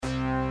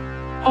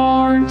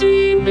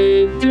Hardee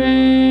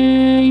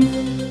Midday.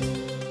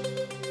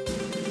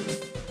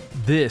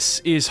 This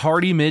is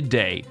Hardee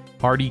Midday,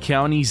 Hardee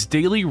County's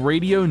daily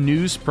radio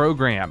news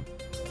program.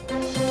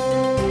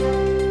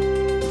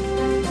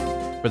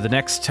 For the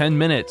next 10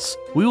 minutes,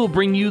 we will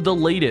bring you the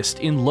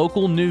latest in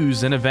local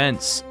news and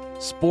events,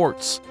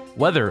 sports,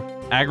 weather,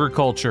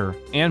 agriculture,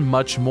 and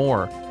much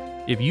more.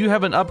 If you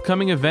have an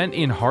upcoming event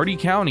in Hardee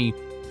County,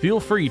 feel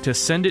free to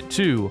send it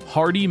to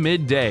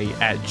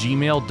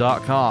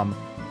hardeemidday@gmail.com.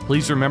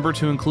 Please remember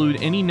to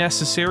include any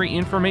necessary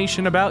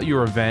information about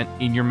your event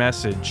in your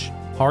message.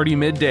 Hardee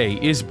Midday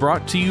is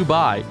brought to you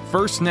by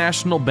First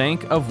National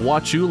Bank of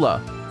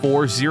Wauchula,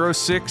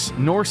 406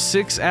 North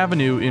 6th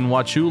Avenue in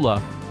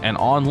Wauchula, and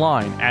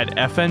online at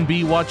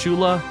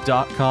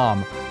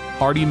fnbwauchula.com.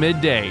 Hardee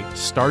Midday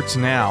starts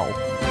now.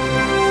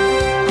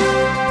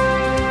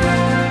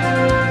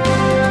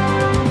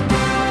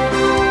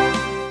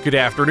 Good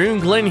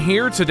afternoon, Glenn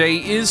here. Today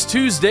is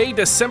Tuesday,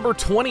 December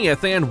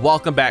 20th, and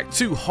welcome back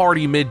to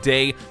Hardee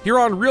Midday here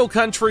on Real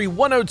Country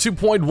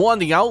 102.1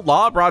 The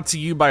Outlaw, brought to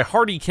you by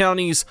Hardee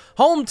County's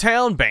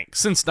hometown bank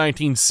since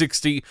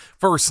 1960,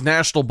 First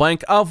National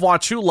Bank of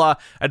Wauchula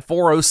at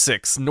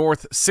 406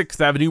 North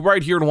 6th Avenue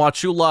right here in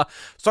Wauchula.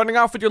 Starting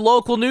off with your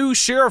local news,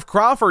 Sheriff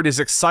Crawford is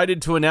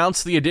excited to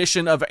announce the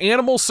addition of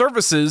Animal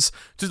Services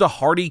to the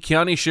Hardee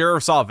County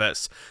Sheriff's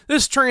Office.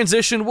 This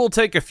transition will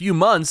take a few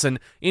months, and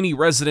any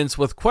residents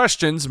with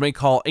questions may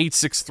call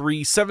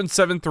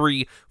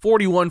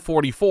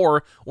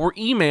 863-773-4144 or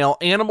email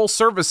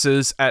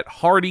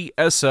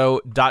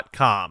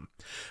animalservices@hardeeso.com.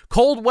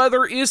 Cold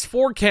weather is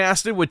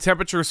forecasted with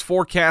temperatures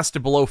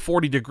forecasted below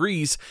 40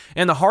 degrees,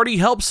 and the Hardee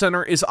Help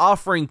Center is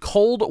offering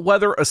cold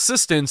weather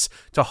assistance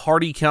to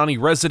Hardee County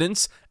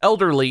residents,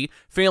 elderly,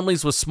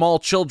 families with small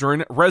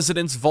children,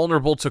 residents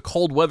vulnerable to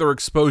cold weather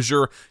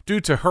exposure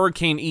due to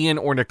Hurricane Ian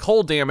or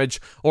Nicole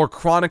damage, or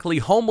chronically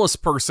homeless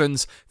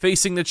persons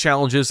facing the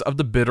challenges of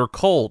the bitter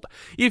cold.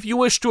 If you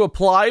wish to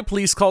apply,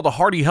 please call the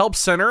Hardee Help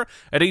Center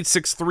at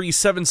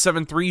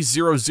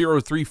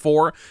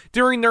 863-773-0034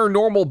 during their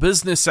normal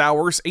business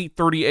hours,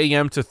 8:30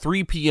 a.m. to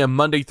 3 p.m.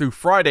 Monday through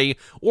Friday,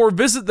 or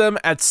visit them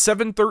at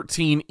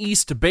 713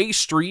 East Bay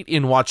Street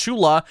in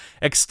Wauchula.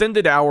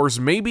 Extended hours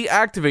may be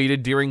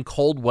activated during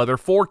cold weather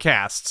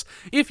forecasts.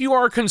 If you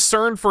are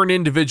concerned for an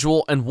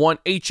individual and want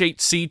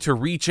HHC to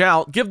reach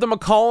out, give them a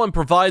call and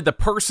provide the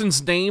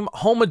person's name,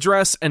 home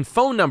address, and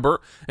phone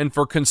number. And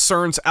for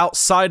concerns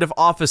outside of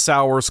office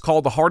hours,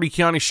 call the Hardee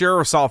County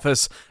Sheriff's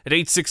Office at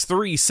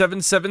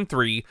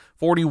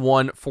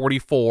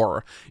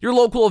 863-773-4144. Your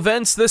local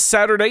events this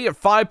Saturday at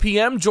 5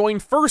 p.m. join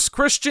First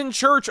Christian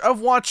Church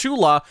of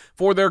Wauchula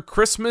for their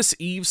Christmas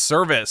Eve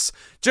service.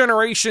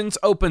 Generations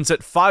opens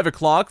at 5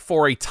 o'clock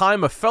for a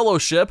time of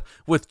fellowship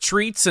with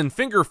treats and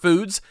finger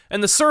foods,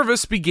 and the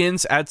service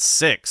begins at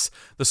 6.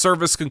 The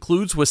service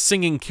concludes with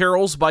singing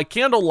carols by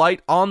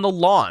candlelight on the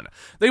lawn.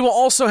 They will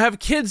also have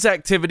kids'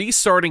 activities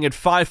starting at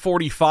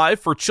 5:45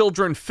 for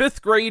children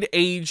 5th grade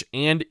age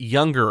and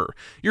younger.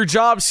 Your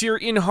jobs here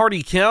in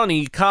Hardee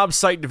County: Cobb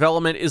Site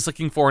Development is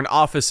looking for an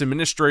office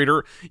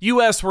administrator.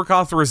 U.S. work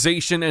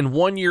authorization and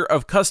 1 year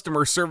of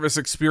customer service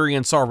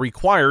experience are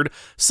required.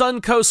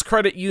 Suncoast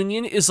Credit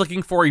Union is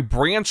looking for a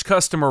branch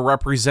customer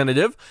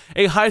representative.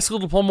 A high school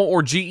diploma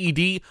or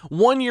GED,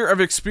 1 year of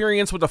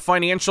experience with a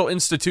financial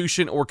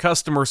institution or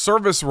customer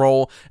service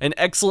role, and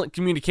excellent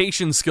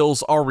communication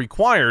skills are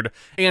required.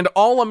 And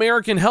All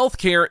American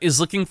Healthcare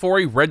is looking for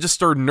a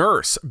registered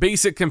nurse.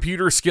 Basic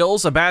computer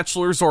skills, a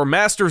bachelor's or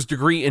master's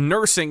degree in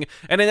nursing,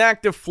 and an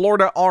active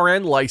Florida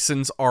RN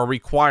license are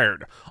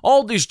required.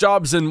 All these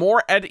jobs and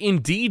more at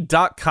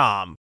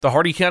Indeed.com. The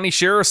Hardee County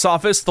Sheriff's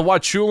Office, the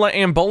Wauchula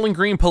and Bowling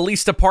Green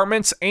Police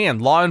Departments, and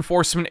law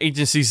enforcement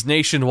agencies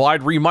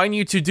nationwide remind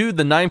you to do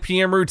the 9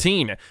 p.m.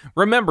 routine.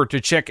 Remember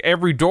to check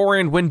every door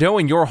and window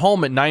in your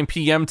home at 9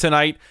 p.m.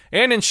 tonight,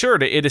 and ensure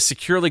that it is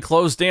securely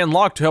closed and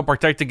locked to help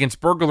protect against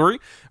burglary.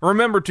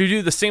 Remember to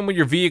do the same with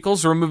your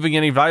vehicles, removing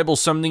any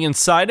valuables from the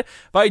inside.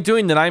 By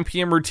doing the 9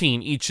 p.m.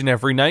 routine each and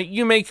every night,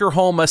 you make your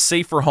home a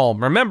safer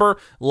home. Remember,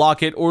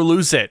 lock it or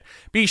lose it.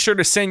 Be sure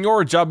to send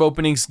your job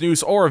openings,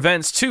 news, or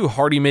events to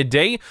Hardee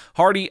Midday,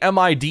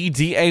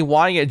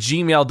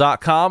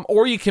 HardeeMidday@gmail.com,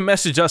 or you can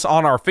message us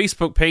on our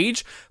Facebook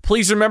page.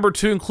 Please remember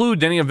to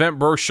include any event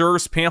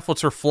brochures,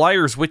 pamphlets, or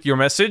flyers with your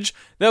message.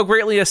 They'll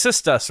greatly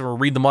assist us, and we'll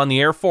read them on the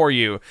air for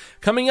you.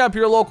 Coming up,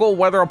 your local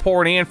weather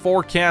report and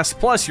forecast,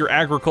 plus your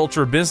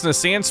agriculture,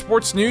 business, and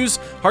sports news.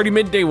 Hardee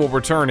Midday will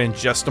return in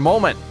just a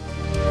moment.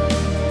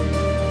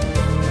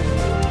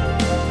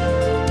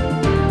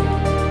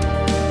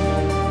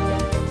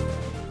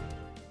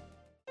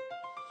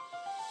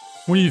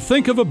 When you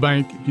think of a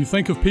bank, you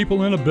think of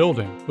people in a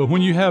building. But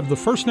when you have the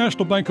First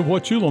National Bank of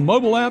Wauchula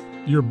mobile app,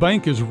 your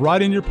bank is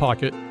right in your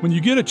pocket. When you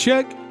get a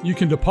check, you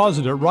can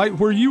deposit it right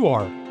where you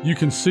are. You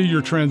can see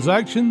your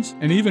transactions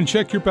and even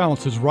check your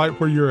balances right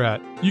where you're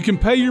at. You can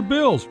pay your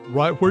bills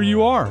right where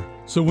you are.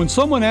 So when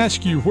someone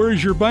asks you, where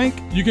is your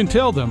bank? You can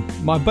tell them,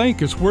 my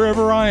bank is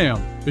wherever I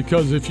am.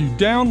 Because if you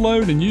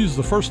download and use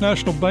the First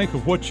National Bank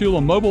of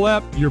Wauchula mobile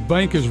app, your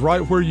bank is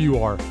right where you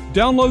are.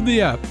 Download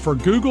the app for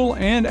Google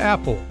and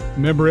Apple.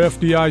 Member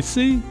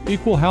FDIC,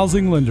 Equal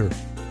Housing Lender.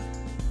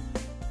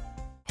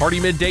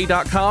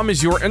 HardeeMidday.com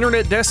is your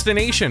internet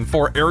destination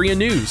for area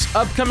news,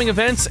 upcoming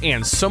events,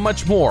 and so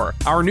much more.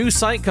 Our news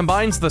site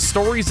combines the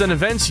stories and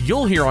events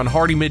you'll hear on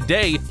Hardee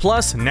Midday,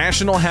 plus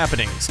national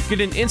happenings.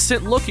 Get an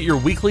instant look at your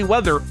weekly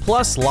weather,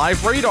 plus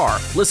live radar.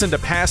 Listen to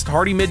past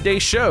Hardee Midday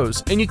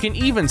shows, and you can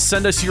even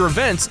send us your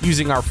events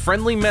using our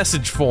friendly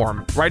message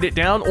form. Write it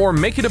down or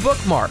make it a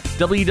bookmark.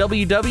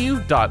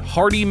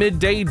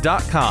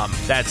 www.HardeeMidday.com.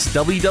 That's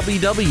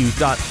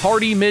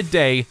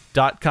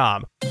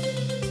www.HardeeMidday.com.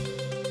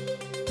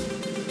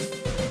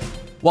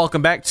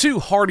 Welcome back to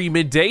Hardee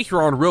Midday here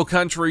on Real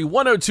Country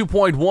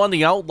 102.1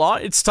 The Outlaw.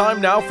 It's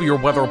time now for your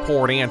weather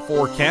report and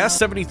forecast.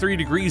 73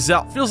 degrees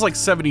out, feels like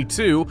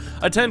 72.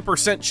 A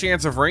 10%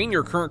 chance of rain,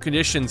 your current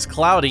conditions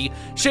cloudy.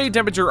 Shade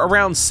temperature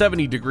around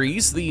 70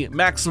 degrees. The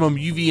maximum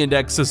UV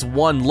index is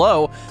 1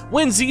 low.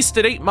 Winds east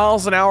at 8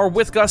 miles an hour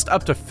with gust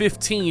up to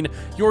 15.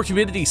 Your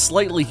humidity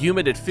slightly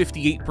humid at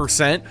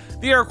 58%.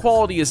 The air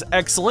quality is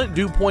excellent,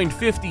 dew point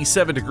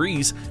 57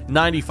 degrees.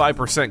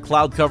 95%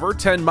 cloud cover,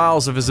 10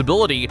 miles of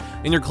visibility.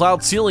 And your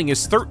cloud ceiling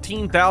is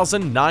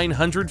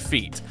 13,900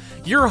 feet.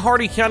 Your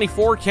Hardee County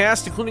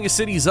forecast, including the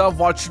cities of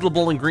Wauchula,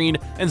 Bowling Green,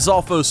 and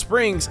Zolfo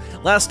Springs,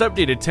 last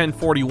updated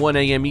 10:41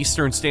 a.m.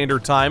 Eastern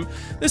Standard Time.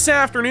 This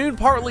afternoon,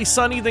 partly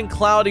sunny, then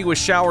cloudy with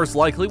showers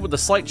likely, with a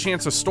slight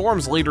chance of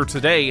storms later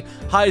today.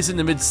 Highs in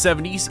the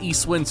mid-70s,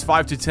 east winds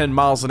 5 to 10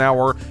 miles an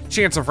hour,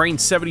 chance of rain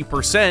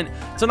 70%.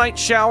 Tonight,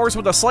 showers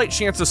with a slight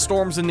chance of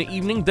storms in the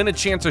evening, then a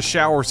chance of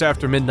showers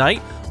after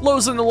midnight.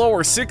 Lows in the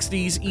lower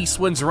 60s, east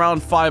winds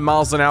around 5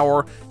 miles an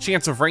hour,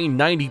 chance of rain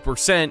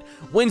 90%.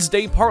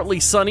 Wednesday,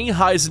 partly sunny,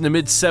 highs in the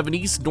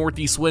mid-70s,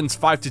 northeast winds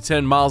 5 to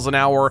 10 miles an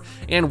hour,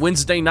 and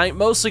Wednesday night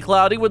mostly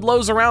cloudy with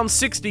lows around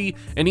 60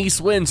 and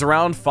east winds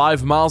around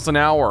 5 miles an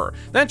hour.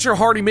 That's your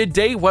Hardee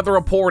Midday weather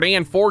report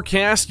and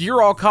forecast.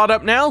 You're all caught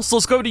up now, so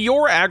let's go to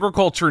your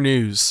agriculture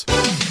news.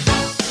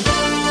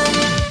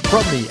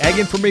 From the Ag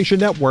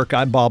Information Network,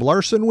 I'm Bob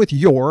Larson with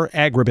your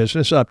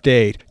Agribusiness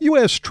Update.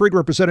 U.S. Trade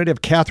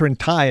Representative Catherine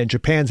Tai and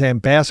Japan's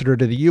ambassador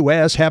to the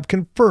U.S. have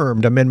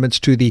confirmed amendments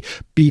to the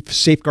beef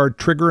safeguard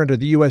trigger under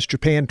the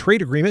U.S.-Japan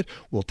trade agreement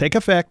will take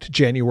effect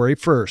January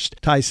 1st.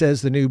 Tai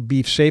says the new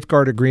beef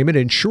safeguard agreement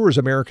ensures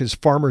America's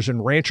farmers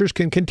and ranchers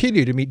can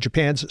continue to meet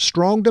Japan's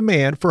strong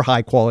demand for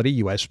high-quality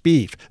U.S.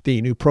 beef.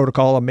 The new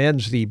protocol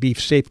amends the beef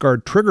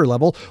safeguard trigger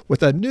level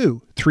with a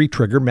new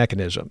 3-trigger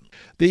mechanism.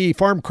 The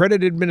Farm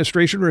Credit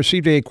Administration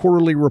received a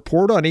quarterly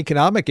report on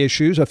economic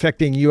issues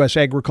affecting U.S.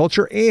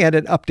 agriculture and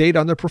an update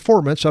on the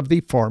performance of the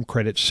farm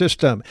credit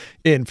system.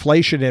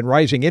 Inflation and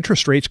rising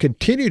interest rates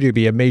continue to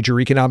be a major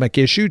economic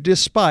issue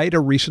despite a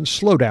recent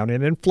slowdown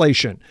in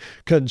inflation.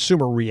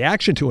 Consumer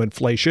reaction to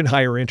inflation,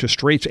 higher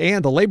interest rates,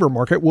 and the labor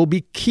market will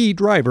be key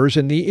drivers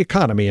in the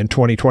economy in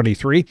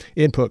 2023.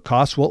 Input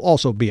costs will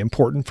also be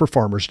important for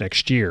farmers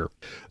next year.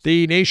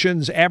 The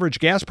nation's average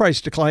gas price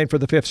declined for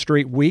the 5th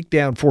straight week,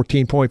 down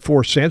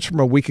 14.4 cents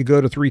from a week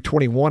ago to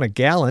 $3.21 a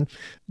gallon.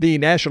 The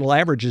national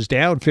average is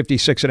down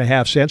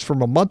 56.5 cents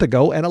from a month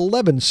ago and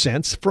 11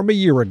 cents from a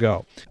year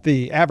ago.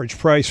 The average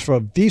price for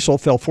diesel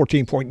fell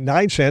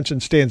 14.9 cents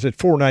and stands at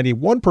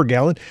 $4.91 per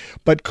gallon,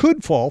 but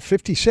could fall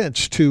 50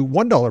 cents to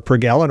 $1 per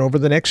gallon over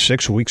the next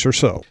 6 weeks or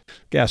so.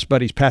 Gas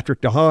Buddy's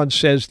Patrick DeHaan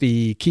says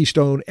the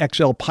Keystone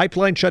XL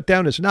pipeline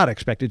shutdown is not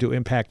expected to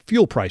impact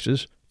fuel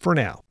prices for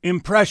now.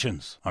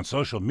 Impressions. On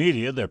social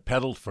media, they're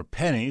peddled for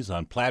pennies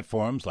on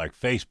platforms like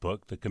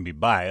Facebook that can be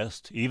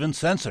biased, even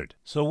censored.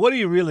 So what are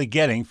you really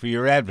getting for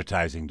your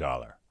advertising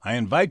dollar? I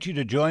invite you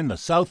to join the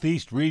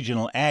Southeast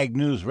Regional Ag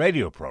News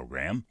radio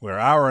program, where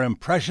our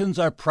impressions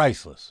are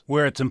priceless,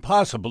 where it's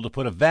impossible to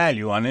put a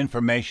value on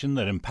information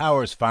that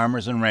empowers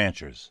farmers and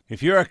ranchers.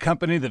 If you're a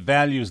company that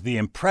values the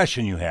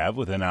impression you have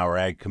within our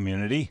ag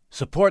community,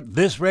 support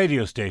this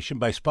radio station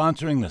by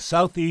sponsoring the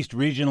Southeast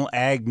Regional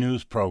Ag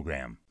News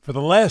program. For the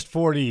last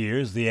 40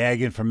 years, the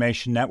Ag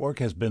Information Network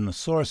has been the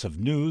source of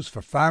news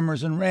for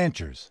farmers and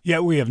ranchers.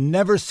 Yet we have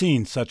never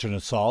seen such an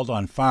assault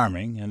on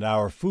farming and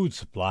our food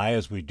supply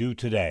as we do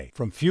today.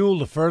 From fuel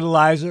to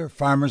fertilizer,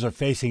 farmers are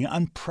facing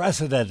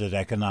unprecedented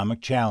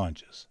economic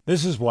challenges.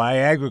 This is why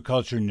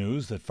agriculture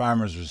news that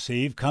farmers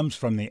receive comes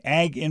from the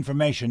Ag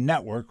Information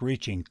Network,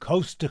 reaching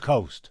coast to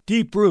coast.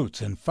 Deep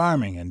roots in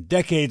farming and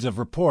decades of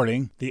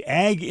reporting, the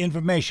Ag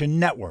Information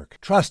Network,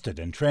 trusted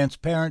and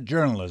transparent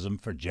journalism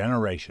for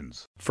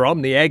generations.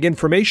 From the Ag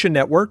Information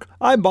Network,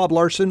 I'm Bob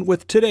Larson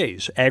with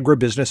today's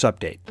Agribusiness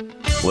Update.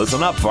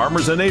 Listen up,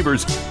 farmers and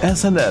neighbors.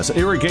 S&S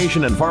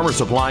Irrigation and Farmer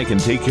Supply can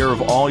take care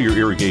of all your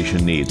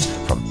irrigation needs,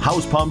 from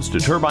house pumps to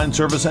turbine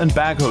service and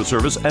backhoe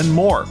service and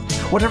more.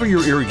 Whatever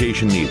your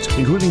irrigation needs,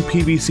 including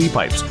PVC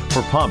pipes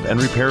for pump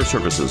and repair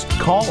services,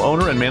 call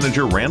owner and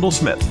manager Randall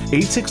Smith,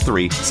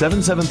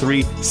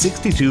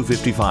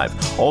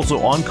 863-773-6255. Also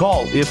on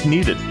call if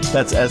needed.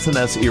 That's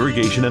S&S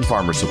Irrigation and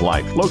Farmer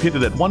Supply,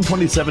 located at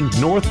 127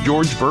 North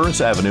George Burris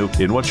Avenue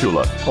in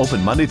Wauchula.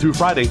 Open Monday through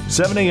Friday,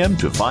 7 a.m.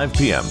 to 5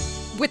 p.m.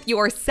 With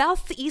your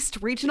Southeast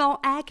Regional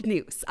Ag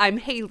News, I'm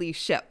Haley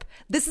Ship.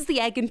 This is the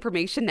Ag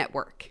Information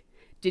Network.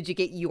 Did you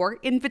get your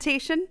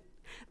invitation?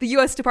 The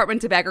U.S.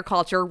 Department of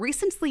Agriculture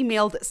recently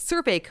mailed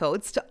survey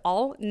codes to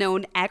all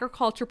known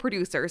agriculture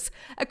producers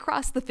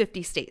across the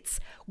 50 states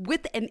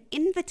with an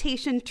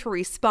invitation to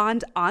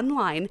respond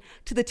online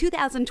to the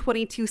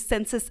 2022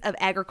 Census of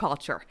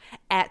Agriculture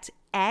at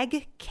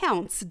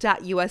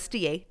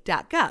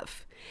agcounts.usda.gov.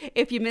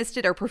 If you missed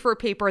it or prefer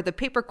paper, the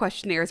paper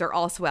questionnaires are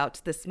also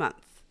out this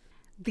month.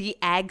 The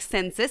Ag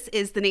Census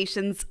is the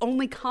nation's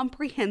only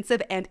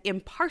comprehensive and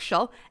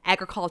impartial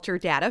agriculture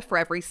data for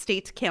every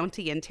state,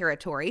 county, and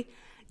territory.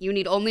 You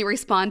need only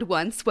respond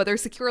once, whether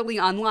securely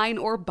online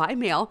or by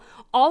mail.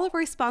 All of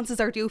our responses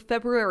are due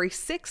February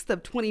 6th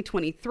of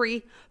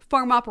 2023.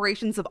 Farm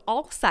operations of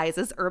all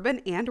sizes,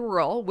 urban and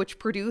rural, which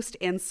produced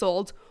and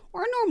sold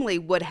or normally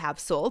would have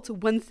sold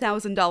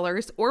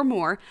 $1,000 or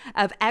more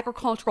of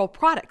agricultural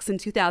products in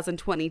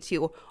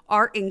 2022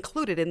 are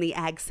included in the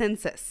Ag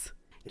Census.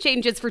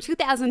 Changes for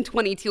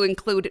 2022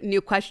 include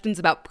new questions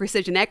about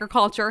precision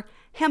agriculture,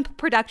 hemp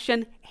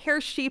production, hair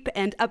sheep,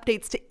 and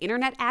updates to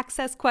internet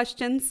access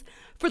questions.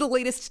 For the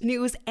latest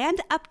news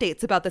and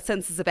updates about the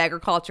Census of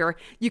Agriculture,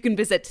 you can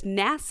visit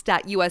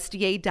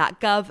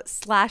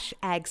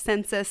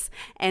nas.usda.gov/agcensus.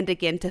 And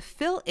again, to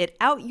fill it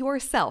out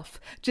yourself,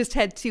 just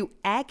head to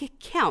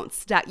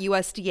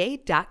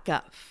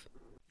agcounts.usda.gov.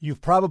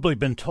 You've probably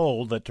been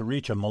told that to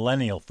reach a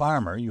millennial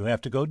farmer, you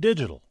have to go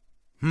digital.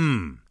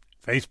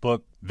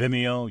 Facebook,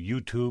 Vimeo,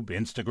 YouTube,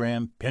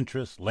 Instagram,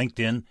 Pinterest,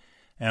 LinkedIn,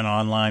 an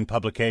online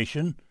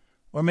publication,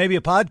 or maybe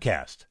a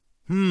podcast.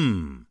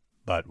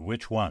 But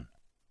which one?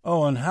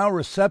 Oh, and how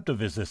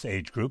receptive is this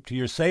age group to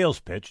your sales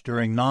pitch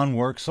during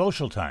non-work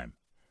social time?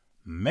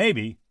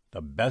 Maybe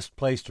the best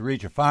place to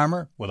reach a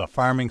farmer with a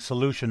farming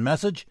solution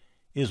message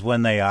is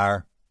when they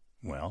are,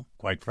 well,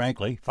 quite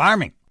frankly,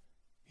 farming.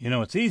 You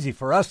know, it's easy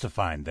for us to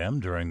find them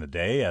during the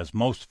day, as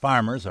most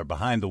farmers are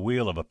behind the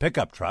wheel of a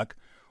pickup truck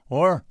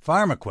or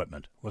farm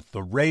equipment with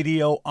the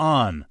radio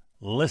on,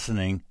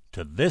 listening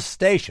to this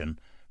station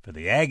for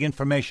the Ag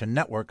Information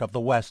Network of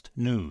the West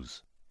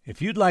News.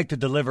 If you'd like to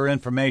deliver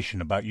information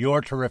about your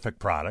terrific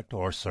product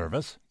or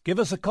service, give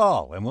us a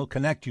call and we'll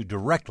connect you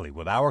directly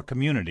with our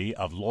community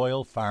of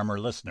loyal farmer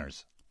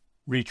listeners.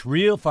 Reach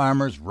real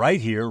farmers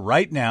right here,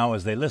 right now,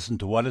 as they listen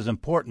to what is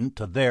important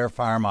to their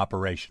farm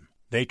operation.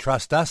 They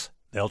trust us.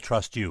 They'll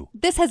trust you.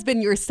 This has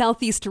been your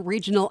Southeast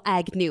Regional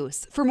Ag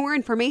News. For more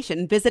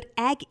information, visit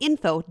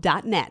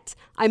aginfo.net.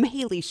 I'm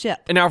Haley Ship.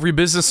 And now for your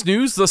business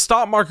news, the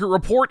stock market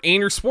report,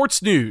 and your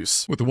sports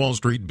news. With the Wall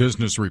Street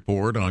Business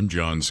Report, I'm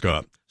John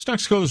Scott.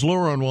 Stocks goes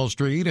lower on Wall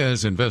Street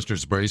as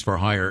investors brace for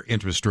higher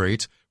interest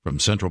rates from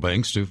central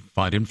banks to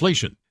fight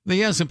inflation.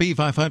 The S&P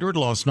 500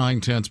 lost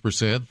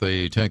 0.9%.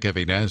 The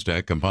tech-heavy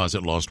NASDAQ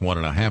composite lost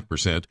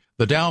 1.5%.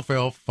 The Dow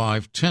fell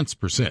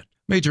 0.5%.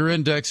 Major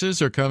indexes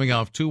are coming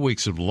off 2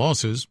 weeks of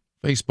losses.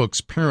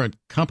 Facebook's parent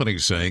company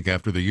sank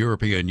after the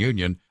European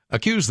Union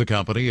accused the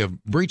company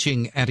of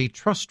breaching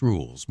antitrust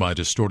rules by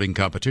distorting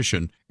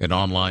competition in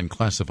online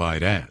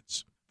classified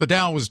ads. The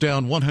Dow was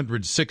down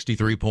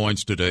 163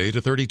 points today to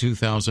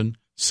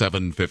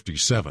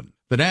 32,757.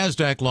 The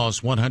NASDAQ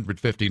lost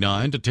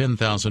 159 to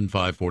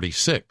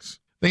 10,546.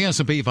 The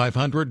S&P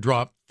 500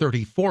 dropped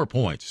 34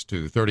 points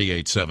to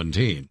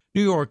 3817.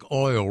 New York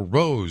oil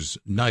rose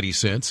 90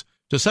 cents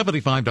to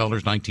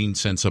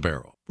 $75.19 a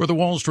barrel. For the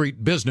Wall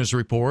Street Business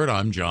Report,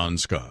 I'm John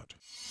Scott.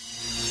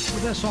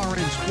 With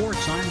SRN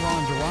Sports, I'm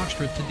Ron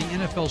DeRockstra. To the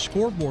NFL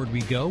scoreboard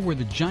we go, where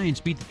the Giants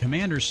beat the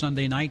Commanders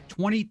Sunday night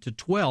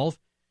 20-12.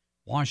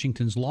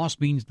 Washington's loss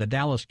means the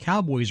Dallas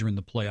Cowboys are in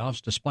the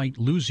playoffs despite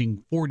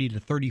losing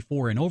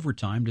 40-34 in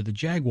overtime to the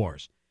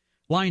Jaguars.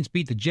 Lions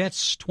beat the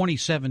Jets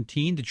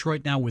 2017.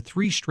 Detroit now with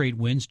 3 straight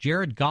wins.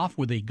 Jared Goff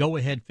with a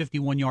go-ahead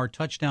 51-yard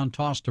touchdown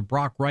toss to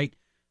Brock Wright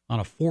on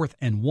a 4th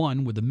and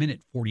 1 with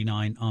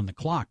 1:49 on the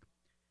clock.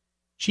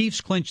 Chiefs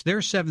clinched their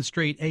 7th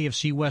straight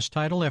AFC West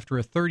title after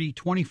a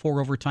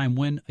 30-24 overtime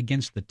win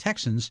against the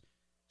Texans.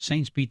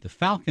 Saints beat the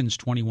Falcons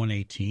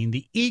 21-18.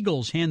 The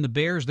Eagles hand the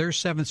Bears their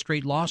 7th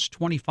straight loss,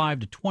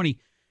 25-20.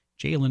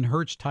 Jalen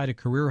Hurts tied a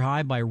career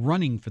high by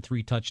running for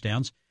 3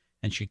 touchdowns.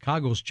 And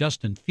Chicago's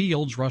Justin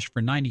Fields rushed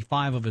for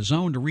 95 of his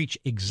own to reach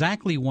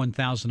exactly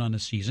 1,000 on the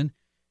season.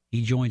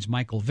 He joins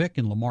Michael Vick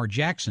and Lamar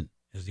Jackson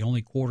as the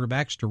only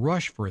quarterbacks to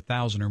rush for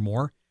 1,000 or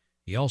more.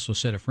 He also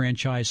set a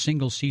franchise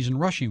single-season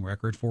rushing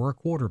record for a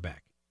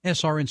quarterback.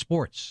 SRN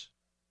Sports.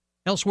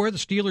 Elsewhere, the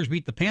Steelers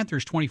beat the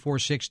Panthers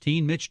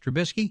 24-16. Mitch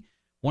Trubisky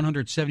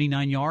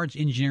 179 yards,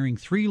 engineering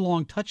 3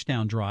 long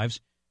touchdown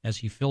drives as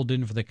he filled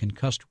in for the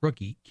concussed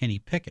rookie Kenny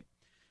Pickett.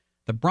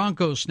 The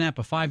Broncos snap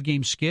a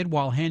 5-game skid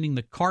while handing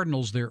the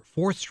Cardinals their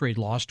 4th straight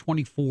loss,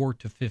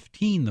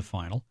 24-15 the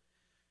final.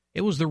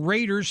 It was the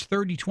Raiders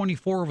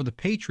 30-24 over the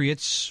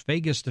Patriots.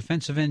 Vegas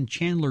defensive end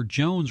Chandler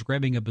Jones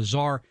grabbing a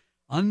bizarre,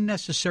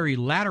 unnecessary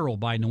lateral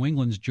by New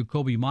England's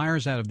Jacoby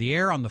Myers out of the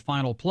air on the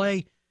final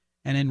play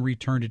and then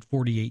returned it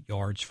 48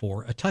 yards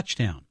for a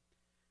touchdown.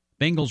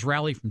 Bengals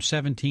rally from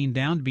 17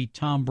 down to beat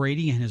Tom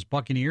Brady and his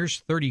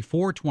Buccaneers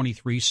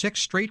 34-23, 6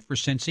 straight for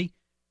Cincy.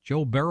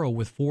 Joe Burrow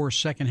with 4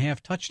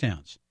 second-half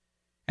touchdowns.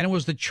 And it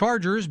was the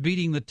Chargers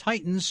beating the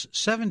Titans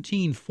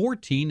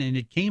 17-14, and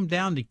it came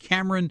down to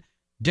Cameron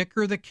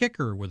Dicker the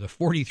kicker with a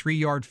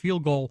 43-yard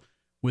field goal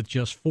with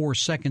just 4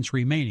 seconds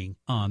remaining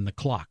on the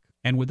clock.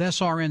 And with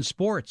SRN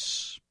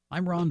Sports,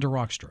 I'm Ron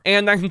DeRockstra.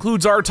 And that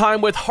concludes our time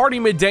with Hardee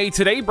Midday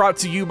today, brought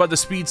to you by the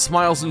speed,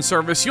 smiles, and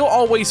service you'll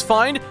always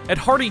find at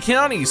Hardee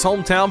County's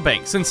hometown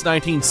bank since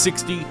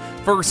 1960,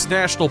 First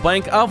National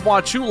Bank of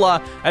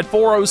Wauchula at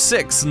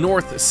 406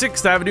 North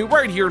 6th Avenue,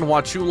 right here in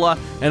Wauchula,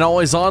 and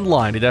always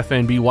online at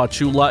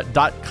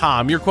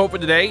fnbwauchula.com. Your quote for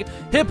today: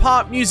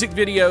 hip-hop music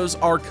videos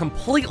are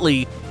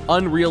completely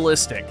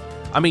unrealistic.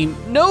 I mean,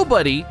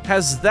 nobody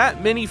has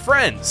that many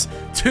friends.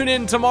 Tune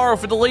in tomorrow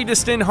for the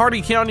latest in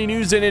Hardee County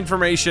news and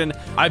information.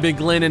 I've been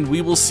Glenn, and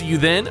we will see you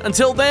then.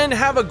 Until then,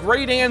 have a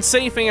great and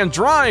safe and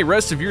dry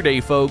rest of your day,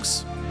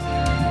 folks.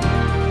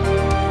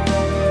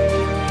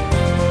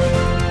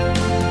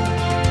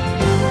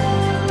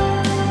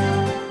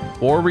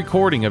 For a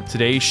recording of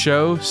today's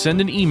show, send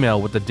an email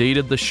with the date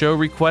of the show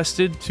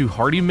requested to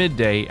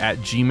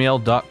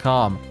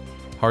hardeemidday@gmail.com.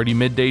 Hardee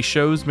Midday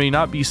shows may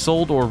not be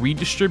sold or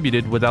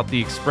redistributed without the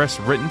express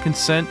written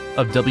consent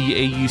of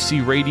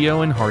WAUC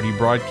Radio and Hardee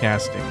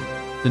Broadcasting.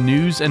 The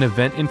news and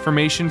event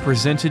information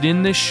presented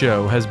in this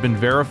show has been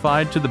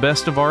verified to the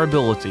best of our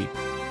ability.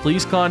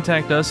 Please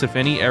contact us if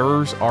any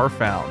errors are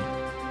found.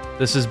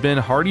 This has been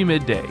Hardee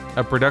Midday,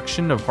 a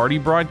production of Hardee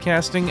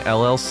Broadcasting,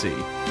 LLC.